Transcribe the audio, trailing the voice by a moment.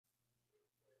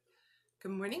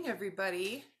Good morning,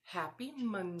 everybody. Happy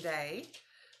Monday.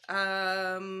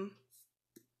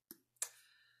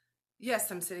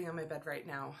 Yes, I'm sitting on my bed right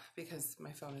now because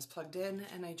my phone is plugged in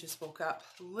and I just woke up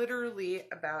literally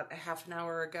about a half an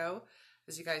hour ago.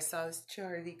 As you guys saw, this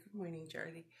Charlie. Good morning,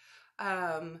 Charlie.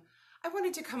 I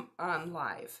wanted to come on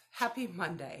live. Happy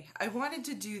Monday. I wanted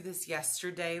to do this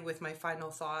yesterday with my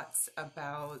final thoughts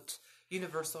about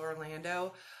Universal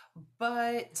Orlando,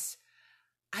 but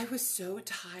I was so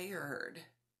tired.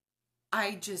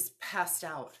 I just passed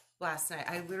out last night.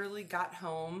 I literally got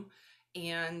home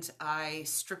and I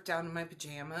stripped down in my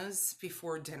pajamas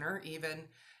before dinner even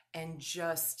and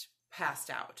just passed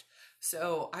out.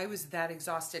 So I was that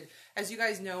exhausted. As you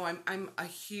guys know, I'm a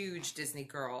huge Disney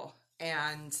girl,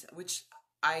 and which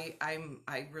I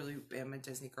really am a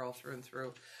Disney girl through and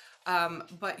through.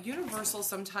 But Universal,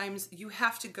 sometimes you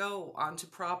have to go onto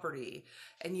property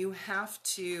and you have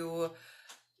to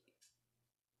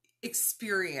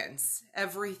experience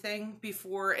everything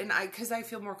before, and because I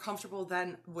feel more comfortable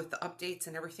then with the updates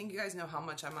and everything. You guys know how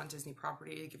much I'm on Disney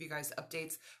property to give you guys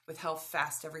updates with how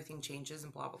fast everything changes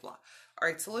and blah blah blah. All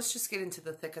right, so let's just get into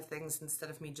the thick of things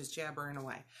instead of me just jabbering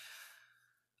away.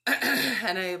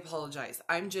 And I apologize.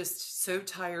 I'm just so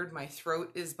tired. My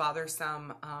throat is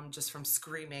bothersome just from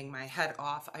screaming my head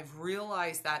off. I've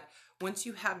realized that once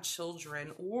you have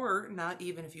children, or not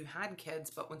even if you had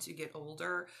kids, but once you get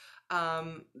older,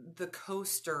 the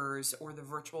coasters or the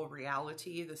virtual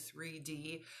reality, the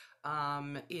 3D,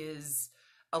 is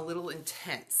a little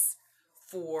intense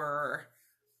for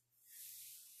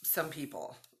some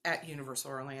people at Universal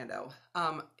Orlando.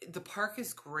 The park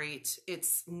is great.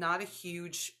 It's not a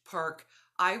huge park.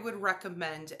 I would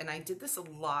recommend, and I did this a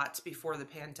lot before the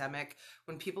pandemic,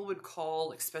 when people would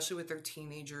call, especially with their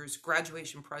teenagers,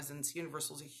 graduation presents.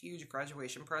 Universal's a huge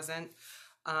graduation present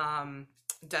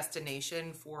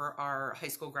destination for our high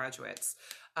school graduates.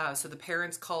 So the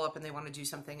parents call up and they want to do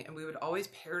something, and we would always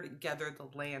pair together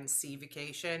the land sea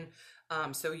vacation.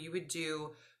 So you would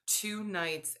do 2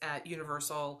 nights at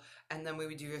Universal, and then we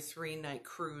would do a 3-night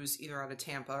cruise either out of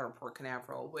Tampa or Port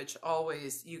Canaveral, which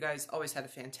you guys always had a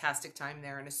fantastic time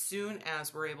there. And as soon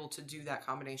as we're able to do that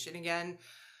combination again,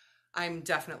 I'm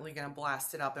definitely going to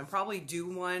blast it up and probably do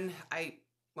one.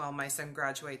 Well, my son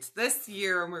graduates this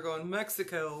year and we're going to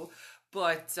Mexico,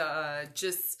 but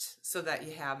just so that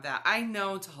you have that. I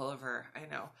know, Tolliver, I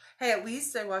know. Hey, at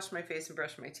least I washed my face and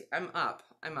brushed my teeth. I'm up.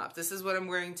 This is what I'm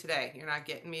wearing today. You're not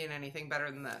getting me in anything better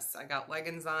than this. I got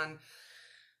leggings on.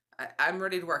 I'm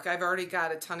ready to work. I've already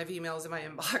got a ton of emails in my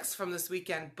inbox from this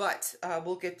weekend, but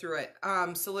we'll get through it.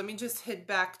 So let me just head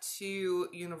back to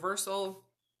Universal.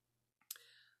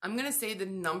 I'm going to say the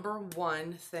number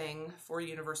one thing for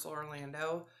Universal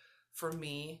Orlando, for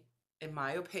me, in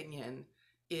my opinion,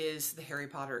 is the Harry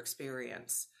Potter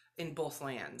experience in both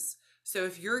lands. So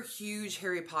if you're a huge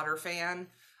Harry Potter fan,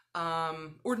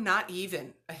 or not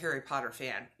even a Harry Potter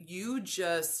fan, you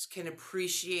just can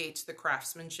appreciate the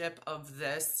craftsmanship of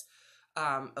this,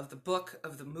 of the book,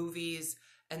 of the movies,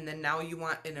 and then now you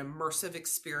want an immersive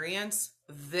experience,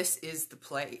 this is the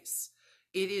place.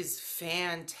 It is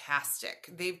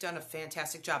fantastic. They've done a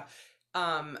fantastic job.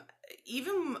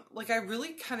 Even like, I really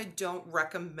kind of don't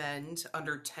recommend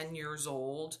under 10 years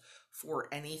old for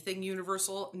anything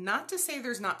Universal. Not to say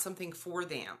there's not something for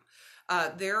them.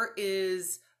 There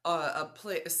is a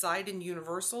side in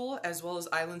Universal as well as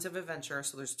Islands of Adventure.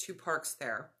 So there's 2 parks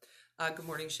there. Good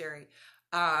morning, Sherry.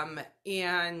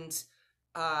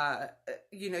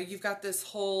 You've got this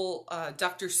whole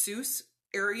Dr. Seuss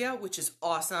area, which is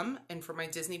awesome. And for my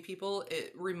Disney people,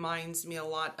 it reminds me a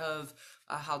lot of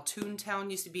how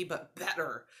Toontown used to be, but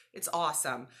better. It's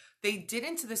awesome. They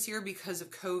didn't this year because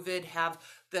of COVID have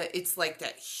it's like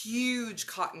that huge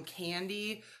cotton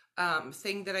candy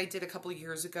thing that I did a couple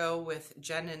years ago with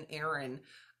Jen and Aaron.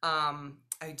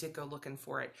 I did go looking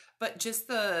for it, but just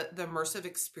the immersive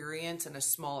experience in a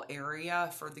small area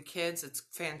for the kids, it's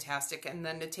fantastic. And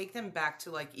then to take them back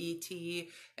to like E.T.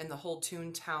 and the whole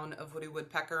Toontown of Woody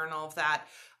Woodpecker and all of that,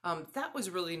 that was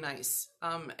really nice.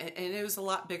 And it was a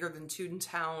lot bigger than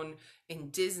Toontown in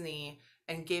Disney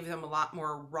and gave them a lot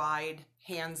more ride,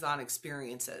 hands-on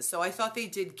experiences. So I thought they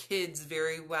did kids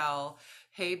very well.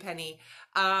 Hey, Penny.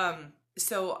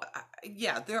 So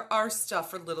yeah, there are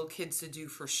stuff for little kids to do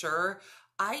for sure.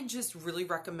 I just really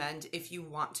recommend, if you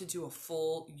want to do a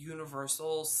full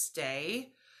Universal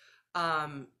stay,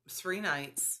 3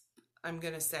 nights, I'm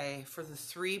going to say, for the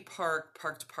 3 park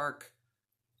to park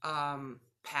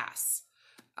pass.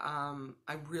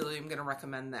 I really am going to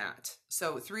recommend that.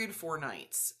 So 3 to 4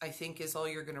 nights, I think, is all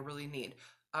you're going to really need.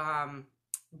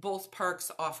 Both parks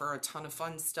offer a ton of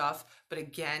fun stuff, but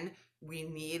again,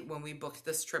 when we book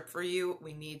this trip for you,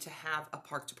 we need to have a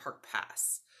park to park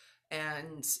pass.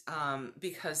 And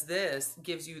because this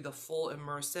gives you the full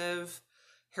immersive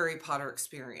Harry Potter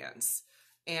experience.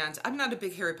 And I'm not a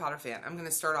big Harry Potter fan. I'm going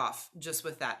to start off just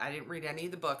with that. I didn't read any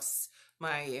of the books.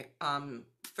 My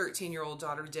 13-year-old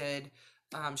daughter did.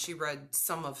 She read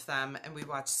some of them and we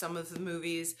watched some of the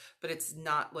movies, but it's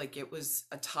not like it was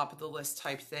a top of the list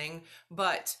type thing.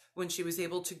 But when she was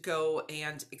able to go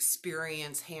and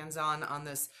experience hands-on on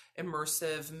this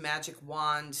immersive magic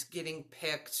wand, getting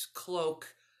picked,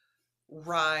 cloak,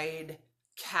 ride,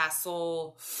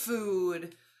 castle,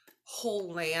 food,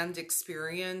 whole land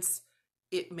experience,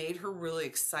 it made her really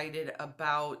excited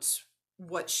about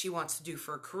what she wants to do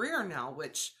for a career now,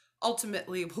 which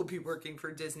ultimately will be working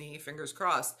for Disney, fingers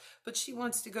crossed. But she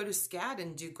wants to go to SCAD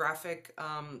and do graphic,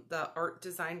 the art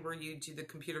design where you do the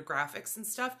computer graphics and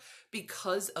stuff,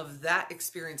 because of that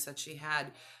experience that she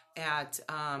had at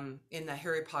in the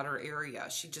Harry Potter area.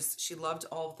 She loved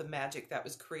all of the magic that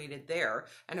was created there,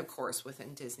 and of course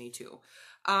within Disney too.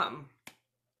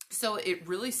 So it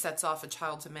really sets off a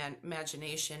child's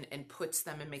imagination and puts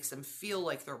them and makes them feel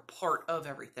like they're part of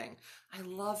everything. I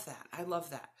love that. I love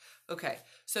that. Okay,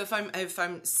 so if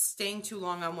I'm staying too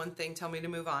long on one thing, tell me to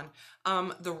move on.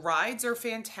 The rides are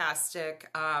fantastic.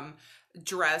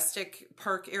 Jurassic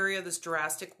Park area, this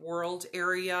Jurassic World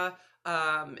area,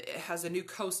 it has a new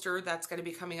coaster that's going to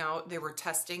be coming out. They were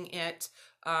testing it.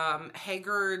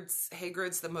 Hagrid's,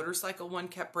 the motorcycle one,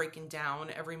 kept breaking down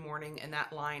every morning, and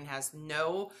that line has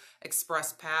no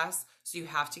express pass, so you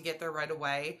have to get there right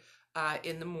away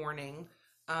in the morning.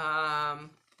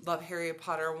 Love Harry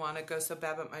Potter, want to go so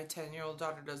bad, but my 10-year-old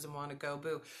daughter doesn't want to go.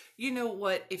 Boo. You know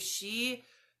what? If she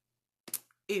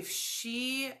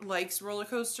likes roller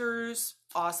coasters,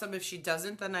 awesome. If she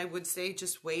doesn't, then I would say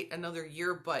just wait another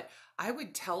year. But I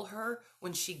would tell her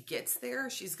when she gets there,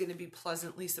 she's going to be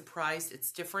pleasantly surprised.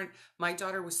 It's different. My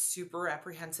daughter was super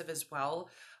apprehensive as well.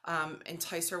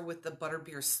 Entice her with the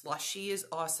butterbeer slushy is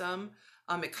awesome.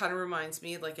 It kind of reminds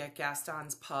me, like at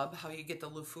Gaston's Pub, how you get the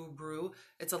LeFou brew.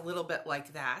 It's a little bit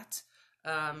like that.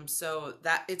 So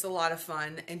that it's a lot of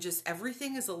fun, and just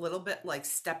everything is a little bit like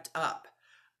stepped up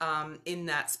in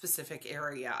that specific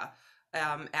area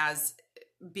as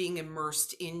being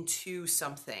immersed into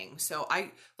something. So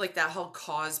I like that whole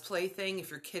cosplay thing. If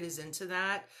your kid is into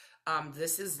that,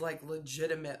 this is like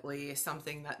legitimately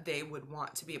something that they would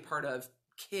want to be a part of.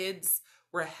 Kids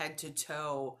were head to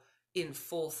toe in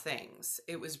full things.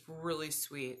 It was really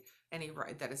sweet. Any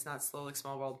ride that is not Slow Like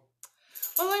Small World.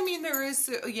 Well, I mean, there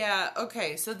is, yeah,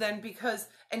 okay. So then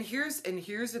and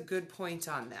here's a good point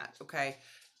on that, okay?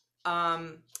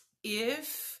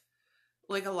 If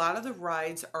like a lot of the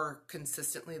rides are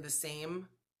consistently the same,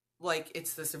 like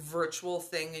it's this virtual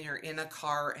thing and you're in a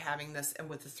car having this and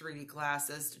with the 3D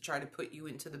glasses to try to put you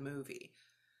into the movie.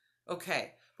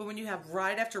 Okay, but when you have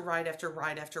ride after ride after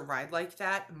ride after ride like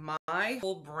that, my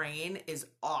whole brain is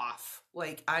off.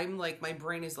 Like my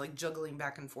brain is like juggling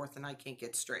back and forth and I can't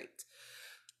get straight.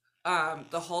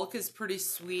 The Hulk is pretty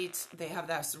sweet. They have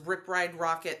that Rip Ride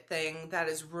rocket thing that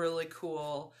is really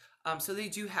cool. So they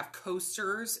do have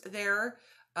coasters there.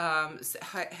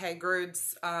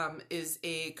 Hagrid's is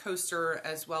a coaster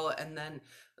as well, and then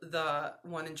the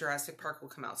one in Jurassic Park will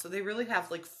come out. So they really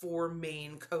have like 4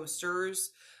 main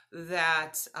coasters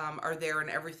that are there, and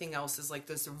everything else is like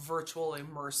this virtual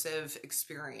immersive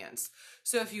experience.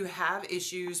 So if you have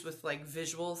issues with like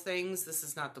visual things, this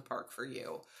is not the park for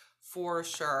you, for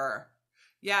sure.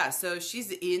 Yeah, so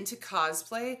she's into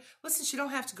cosplay. Listen, she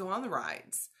don't have to go on the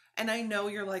rides. And I know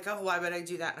you're like, oh, why would I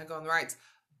do that and I go on the rides?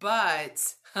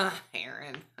 But,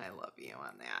 Erin, I love you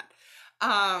on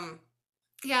that.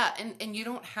 Yeah, and you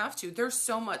don't have to. There's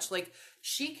so much, like,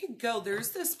 she could go, there's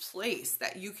this place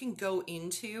that you can go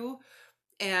into,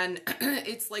 and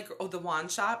it's like, the wand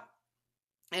shop,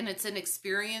 and it's an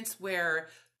experience where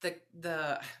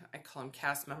the I call them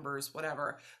cast members,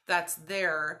 whatever, that's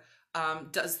there,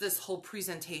 does this whole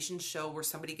presentation show where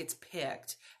somebody gets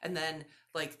picked, and then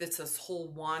like it's this whole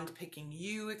wand picking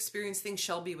you experience thing.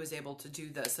 Shelby was able to do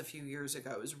this a few years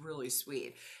ago. It was really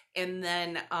sweet. And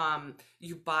then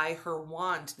you buy her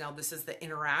wand. Now this is the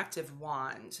interactive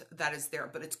wand that is there,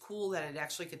 but it's cool that it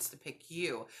actually gets to pick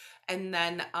you. And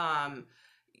then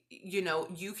you know,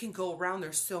 you can go around.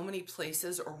 There's so many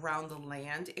places around the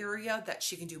land area that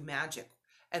she can do magic,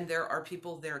 and there are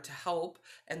people there to help,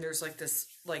 and there's like this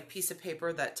like piece of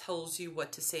paper that tells you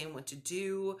what to say and what to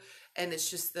do. And it's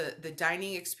just the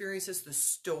dining experiences, the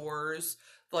stores,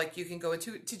 like you can go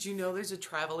into. Did you know there's a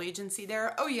travel agency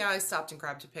there? Oh yeah, I stopped and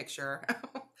grabbed a picture.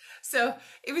 So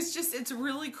it was just, it's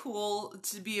really cool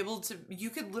to be able to, you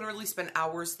could literally spend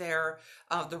hours there.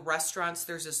 The restaurants,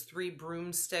 there's this Three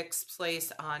Broomsticks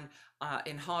place on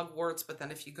in Hogwarts, but then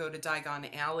if you go to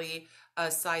Diagon Alley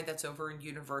side that's over in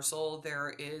Universal,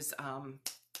 there is,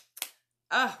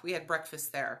 we had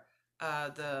breakfast there.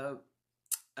 The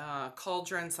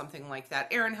Cauldron, something like that.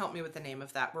 Aaron helped me with the name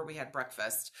of that, where we had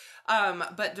breakfast.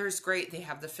 But there's great, they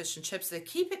have the fish and chips. They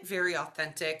keep it very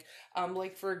authentic.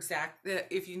 Like for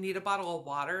if you need a bottle of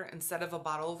water, instead of a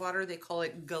bottle of water, they call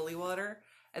it gully water.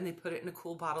 And they put it in a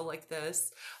cool bottle like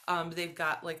this. They've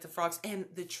got like the frogs and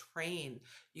the train.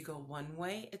 You go one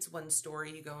way, it's one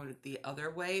story. You go the other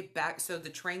way back. So the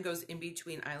train goes in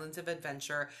between Islands of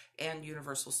Adventure and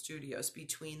Universal Studios,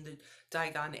 between the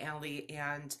Diagon Alley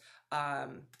and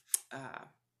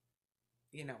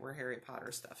you know, where Harry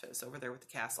Potter stuff is, over there with the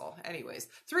castle. Anyways,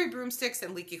 Three Broomsticks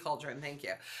and Leaky Cauldron. Thank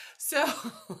you. So,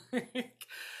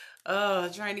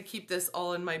 trying to keep this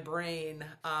all in my brain.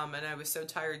 And I was so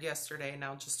tired yesterday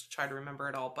now just to try to remember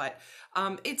it all. But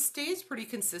it stays pretty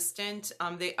consistent.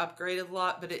 They upgraded a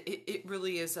lot, but it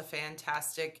really is a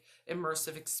fantastic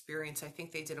immersive experience. I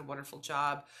think they did a wonderful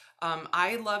job.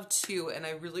 I love too, and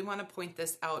I really want to point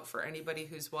this out for anybody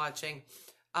who's watching,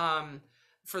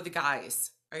 for the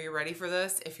guys. Are you ready for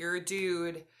this? If you're a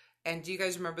dude, and do you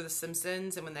guys remember The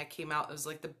Simpsons? And when that came out, it was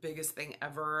like the biggest thing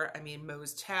ever. I mean,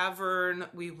 Moe's Tavern,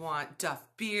 we want Duff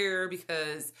Beer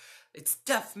because it's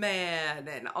Duff Man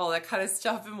and all that kind of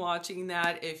stuff. And watching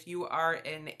that, if you are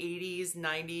an 80s,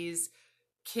 90s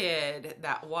kid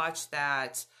that watched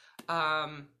that,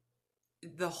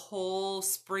 the whole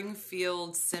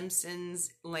Springfield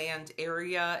Simpsons land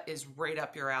area is right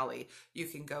up your alley. You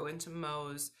can go into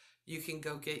Moe's. You can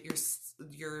go get your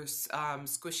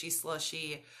squishy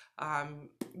slushy.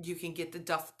 You can get the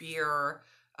Duff Beer.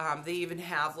 They even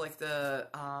have like the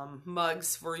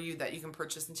mugs for you that you can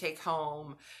purchase and take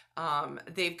home.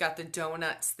 They've got the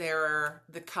donuts there,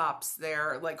 the cups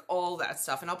there, like all that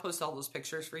stuff. And I'll post all those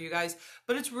pictures for you guys.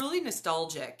 But it's really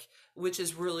nostalgic, which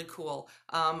is really cool.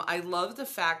 I love the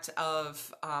fact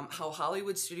of how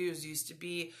Hollywood Studios used to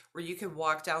be, where you could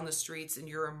walk down the streets and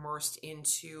you're immersed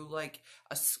into like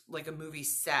a movie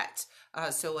set.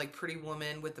 So like Pretty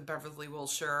Woman with the Beverly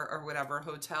Wilshire or whatever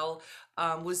hotel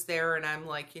was there, and I'm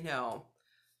like, you know,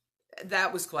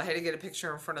 that was cool. I had to get a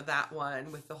picture in front of that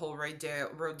one with the whole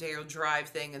Rodeo Drive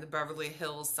thing and the Beverly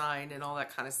Hills sign and all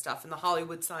that kind of stuff. And the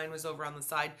Hollywood sign was over on the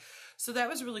side. So that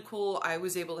was really cool. I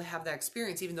was able to have that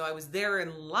experience, even though I was there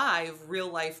in live, real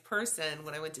life person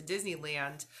when I went to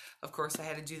Disneyland. Of course, I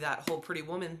had to do that whole Pretty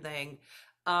Woman thing.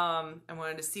 I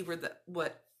wanted to see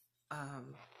what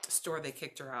store they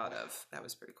kicked her out of. That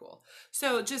was pretty cool.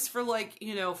 So just for like,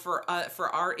 you know, for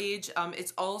our age,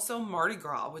 it's also Mardi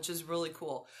Gras, which is really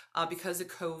cool. Because of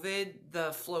COVID,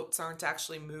 the floats aren't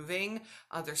actually moving.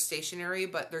 They're stationary,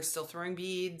 but they're still throwing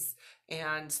beads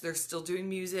and they're still doing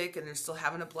music and they're still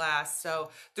having a blast.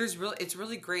 So it's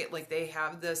really great. Like they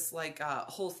have this like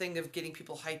whole thing of getting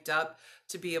people hyped up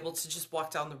to be able to just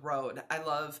walk down the road. I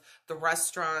love the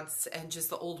restaurants and just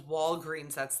the old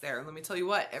Walgreens that's there. And let me tell you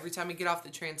what, every time I get off the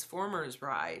Transformers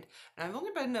ride, and I've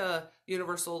only been to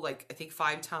Universal like I think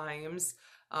 5 times,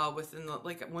 within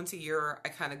like once a year I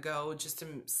kind of go just to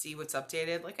see what's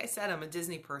updated. Like I said, I'm a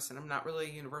Disney person. I'm not really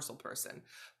a Universal person,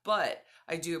 but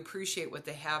I do appreciate what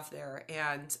they have there.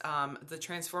 And the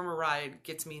Transformer ride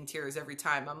gets me in tears every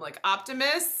time. I'm like,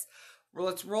 Optimus,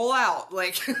 let's roll out.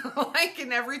 Like,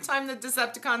 and every time the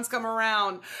Decepticons come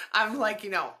around, I'm like, you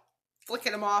know,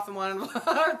 flicking them off and wanting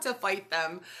to fight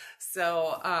them.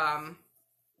 So,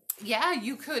 yeah,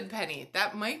 you could, Penny.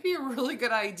 That might be a really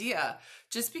good idea.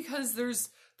 Just because there's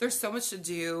so much to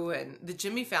do, and the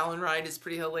Jimmy Fallon ride is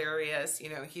pretty hilarious. You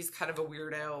know, he's kind of a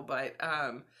weirdo, but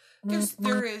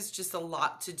there is just a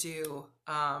lot to do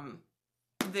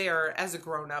there as a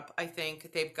grown-up. I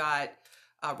think they've got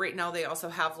right now they also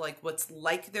have like what's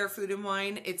like their Food and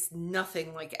Wine. It's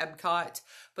nothing like Epcot,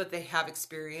 but they have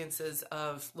experiences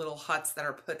of little huts that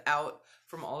are put out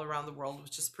from all around the world,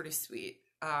 which is pretty sweet.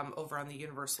 Over on the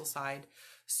Universal side.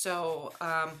 So,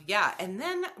 yeah. And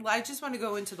then I just want to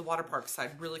go into the water park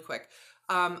side really quick.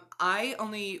 I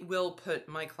only will put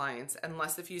my clients,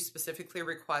 unless if you specifically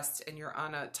request and you're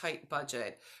on a tight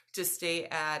budget, to stay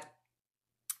at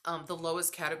the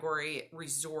lowest category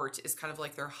resort is kind of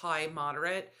like their high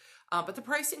moderate. But the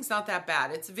pricing's not that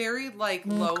bad. It's very like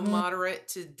low, moderate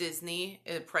to Disney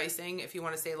pricing, if you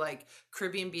want to say like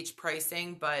Caribbean beach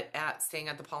pricing, but staying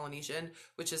at the Polynesian,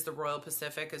 which is the Royal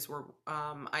Pacific, is where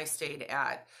I stayed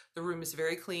at. The room is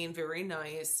very clean, very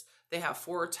nice. They have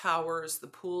 4 towers. The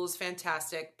pool is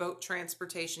fantastic. Boat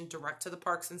transportation direct to the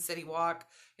parks and City Walk.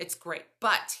 It's great.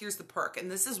 But here's the perk, and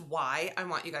this is why I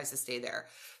want you guys to stay there.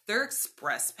 Their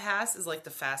Express Pass is like the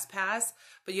Fast Pass,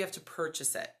 but you have to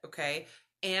purchase it, okay?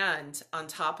 And on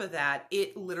top of that,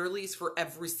 it literally is for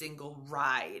every single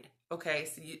ride, okay?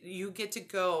 So you get to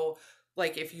go,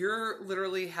 like if you're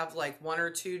literally have like 1 or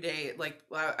 2 day, like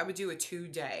I would do a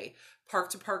 2-day park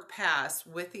to park pass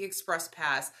with the Express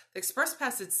Pass. The Express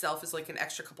Pass itself is like an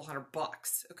extra couple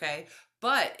 $100, okay?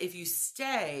 But if you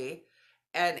stay,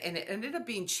 and it ended up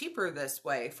being cheaper this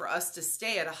way for us to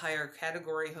stay at a higher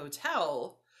category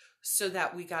hotel so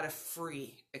that we got a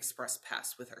free Express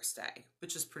Pass with our stay,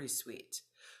 which is pretty sweet.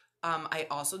 I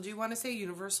also do want to say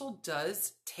Universal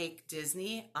does take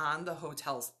Disney on the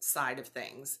hotel side of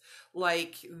things.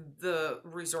 Like the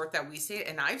resort that we stayed,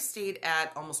 and I've stayed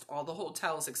at almost all the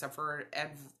hotels except for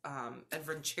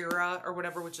Adventura or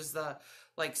whatever, which is the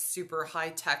like super high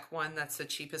tech one. That's the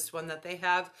cheapest one that they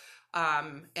have.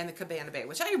 And the Cabana Bay,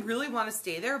 which I really want to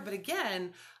stay there. But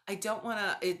again, I don't want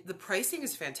to, the pricing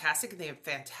is fantastic and they have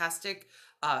fantastic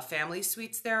family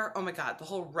suites there. Oh my God, the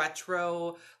whole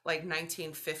retro, like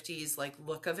 1950s, like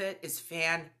look of it is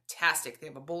fantastic. They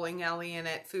have a bowling alley in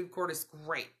it. Food court is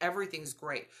great. Everything's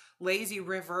great. Lazy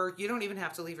River. You don't even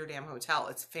have to leave your damn hotel.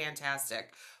 It's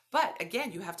fantastic. But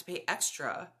again, you have to pay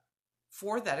extra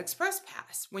for that Express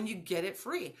Pass when you get it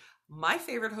free. My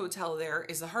favorite hotel there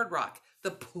is the Hard Rock.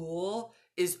 The pool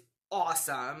is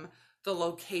awesome. The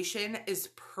location is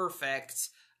perfect.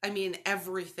 I mean,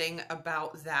 everything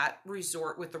about that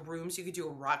resort with the rooms, you could do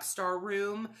a rock star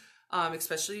room,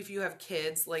 especially if you have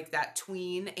kids like that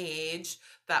tween age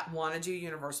that want to do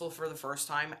Universal for the first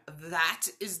time. That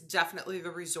is definitely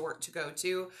the resort to go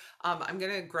to. I'm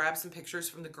going to grab some pictures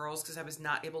from the girls because I was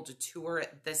not able to tour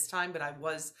it this time, but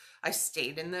I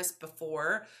stayed in this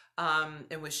before,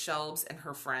 and with Shelbs and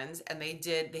her friends, and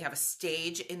they have a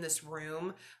stage in this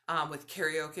room, with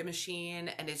karaoke machine,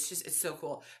 and it's so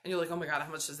cool. And you're like, oh my God,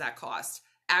 how much does that cost?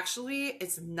 Actually,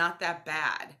 it's not that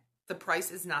bad. The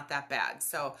price is not that bad.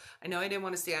 So I know I didn't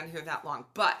want to stay on here that long,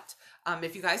 but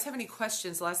if you guys have any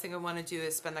questions, the last thing I want to do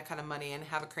is spend that kind of money and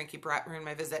have a cranky brat ruin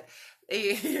my visit.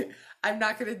 I'm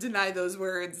not going to deny those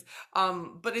words.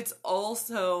 But it's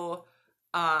also,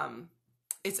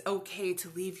 it's okay to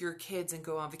leave your kids and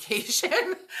go on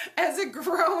vacation as a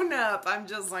grown up. I'm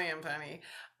just saying, Penny.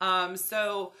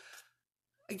 So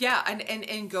yeah,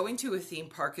 and going to a theme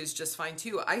park is just fine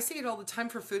too. I say it all the time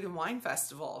for Food and Wine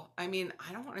Festival. I mean,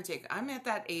 I don't want to I'm at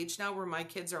that age now where my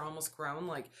kids are almost grown.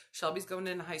 Like Shelby's going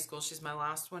into high school. She's my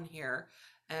last one here.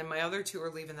 And my other 2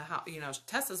 are leaving the house. You know,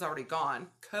 Tessa's already gone.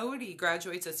 Cody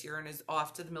graduates this year and is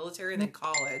off to the military and then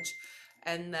college.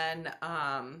 And then,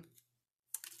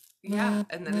 yeah,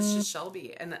 and then it's just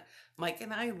Shelby. And Mike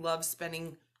and I love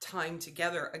spending time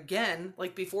together again,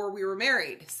 like before we were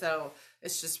married. So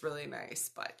it's just really nice,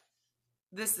 but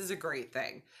this is a great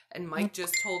thing. And Mike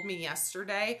just told me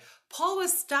yesterday, Paula,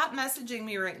 stop messaging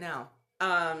me right now.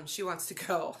 She wants to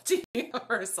go to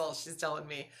Universal, she's telling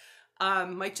me.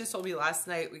 Mike just told me last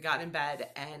night we got in bed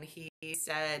and he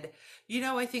said, you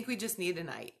know, I think we just need a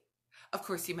night. Of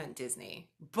course he meant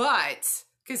Disney, but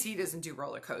because he doesn't do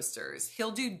roller coasters. He'll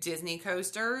do Disney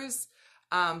coasters,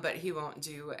 but he won't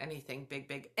do anything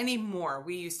big anymore.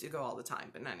 We used to go all the time,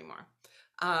 but not anymore.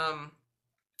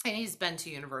 And he's been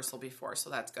to Universal before, so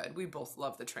that's good. We both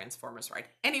love the Transformers ride.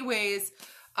 Anyways,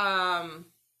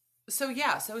 so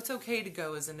yeah, so it's okay to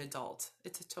go as an adult.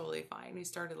 It's totally fine. He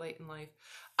started late in life.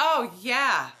 Oh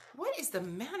yeah, what is the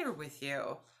matter with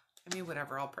you? I mean,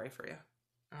 whatever, I'll pray for you.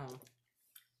 Oh.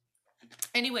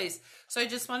 Anyways, so I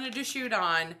just wanted to shoot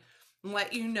on and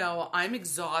let you know I'm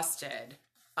exhausted.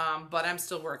 But I'm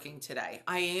still working today.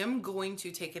 I am going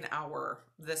to take an hour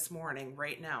this morning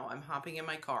right now. I'm hopping in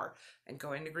my car and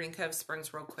going to Green Cove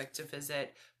Springs real quick to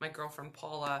visit my girlfriend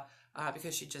Paula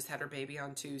because she just had her baby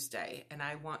on Tuesday and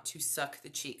I want to suck the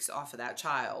cheeks off of that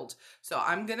child. So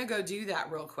I'm going to go do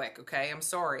that real quick, okay? I'm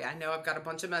sorry. I know I've got a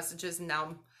bunch of messages and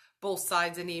now both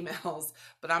sides and emails,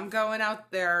 but I'm going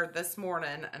out there this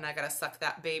morning and I got to suck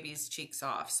that baby's cheeks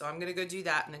off. So I'm going to go do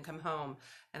that and then come home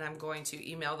and I'm going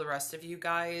to email the rest of you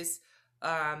guys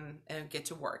and get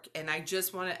to work. And I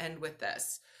just want to end with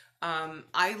this.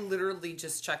 I literally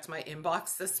just checked my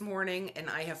inbox this morning and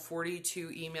I have 42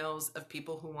 emails of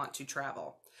people who want to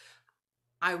travel.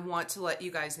 I want to let you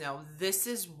guys know this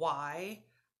is why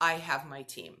I have my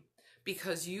team.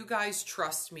 because you guys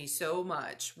trust me so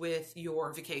much with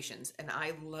your vacations, and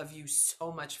I love you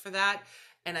so much for that.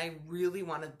 And I really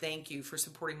want to thank you for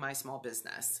supporting my small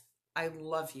business. I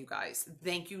love you guys.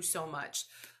 Thank you so much.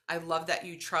 I love that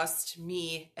you trust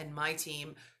me and my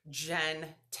team, Jen,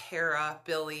 Tara,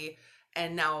 Billy,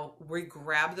 and now we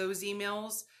grab those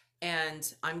emails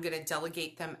and I'm going to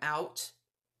delegate them out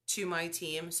to my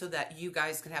team so that you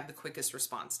guys can have the quickest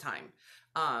response time.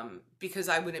 Because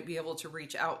I wouldn't be able to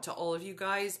reach out to all of you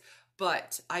guys,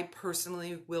 but I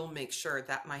personally will make sure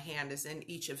that my hand is in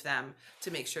each of them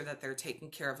to make sure that they're taken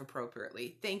care of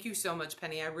appropriately. Thank you so much,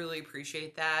 Penny. I really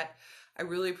appreciate that. I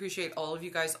really appreciate all of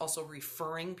you guys also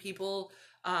referring people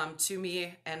to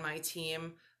me and my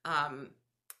team.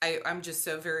 I'm just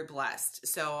so very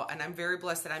blessed. And I'm very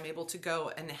blessed that I'm able to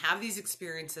go and have these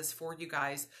experiences for you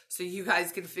guys so you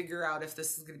guys can figure out if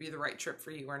this is going to be the right trip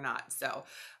for you or not. So,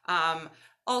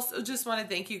 also just want to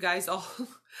thank you guys all.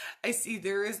 I see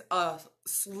there is a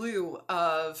slew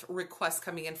of requests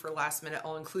coming in for last minute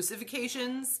all-inclusive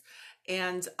vacations,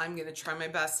 and I'm going to try my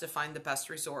best to find the best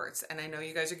resorts. And I know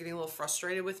you guys are getting a little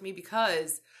frustrated with me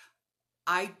because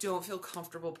I don't feel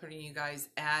comfortable putting you guys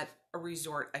at a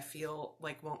resort I feel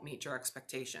like won't meet your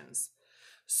expectations.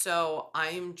 So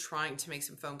I'm trying to make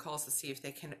some phone calls to see if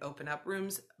they can open up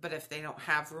rooms, but if they don't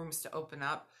have rooms to open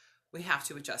up, we have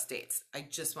to adjust dates. I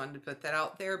just wanted to put that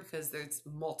out there because there's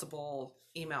multiple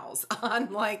emails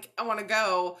on like, I want to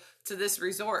go to this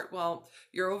resort. Well,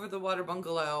 your over the water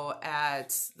bungalow at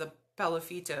the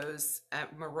Palafitos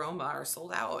at Maroma are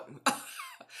sold out.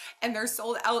 And they're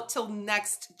sold out till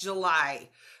next July,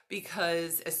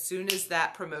 because as soon as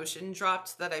that promotion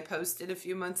dropped that I posted a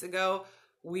few months ago,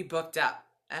 we booked up.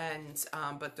 And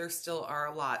but there still are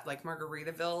a lot. Like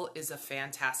Margaritaville is a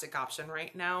fantastic option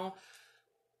right now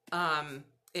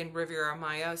in Riviera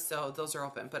Maya, so those are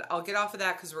open. But I'll get off of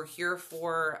that because we're here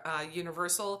for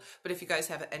Universal. But if you guys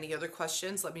have any other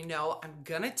questions, let me know. I'm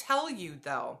gonna tell you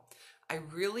though, I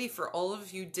really, for all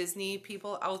of you Disney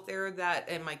people out there that,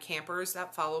 and my campers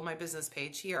that follow my business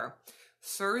page here,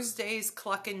 Thursday's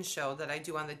Cluckin' Show that I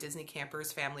do on the Disney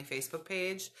Campers Family Facebook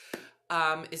page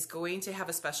is going to have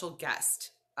a special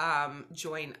guest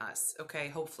join us, okay,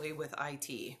 hopefully with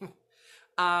IT.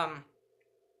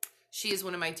 She is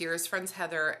one of my dearest friends,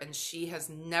 Heather, and she has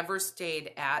never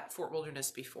stayed at Fort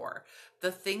Wilderness before.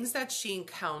 The things that she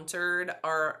encountered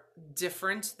are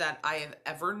different than I have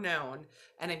ever known,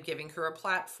 and I'm giving her a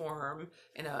platform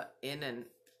in an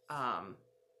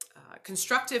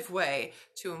constructive way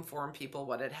to inform people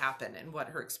what had happened and what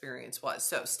her experience was.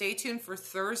 So stay tuned for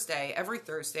Thursday. Every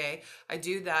Thursday, I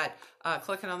do that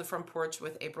Clicking on the Front Porch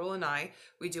with April and I.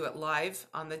 We do it live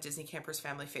on the Disney Campers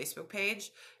Family Facebook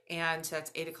page, and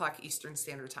that's 8 o'clock Eastern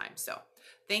Standard Time. So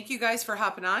thank you guys for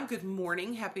hopping on. Good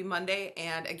morning. Happy Monday.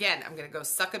 And again, I'm going to go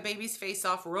suck a baby's face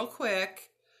off real quick.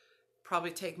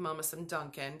 Probably take Mama some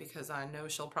Dunkin' because I know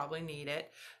she'll probably need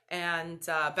it. And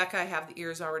Becca, I have the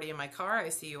ears already in my car. I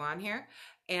see you on here.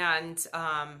 And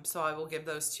so I will give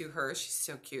those to her. She's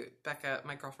so cute. Becca,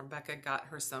 my girlfriend Becca, got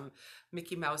her some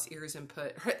Mickey Mouse ears and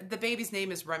the baby's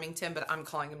name is Remington, but I'm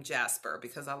calling him Jasper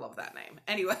because I love that name.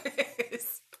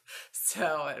 Anyways,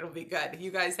 so it'll be good.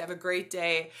 You guys have a great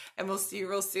day, and we'll see you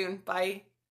real soon. Bye.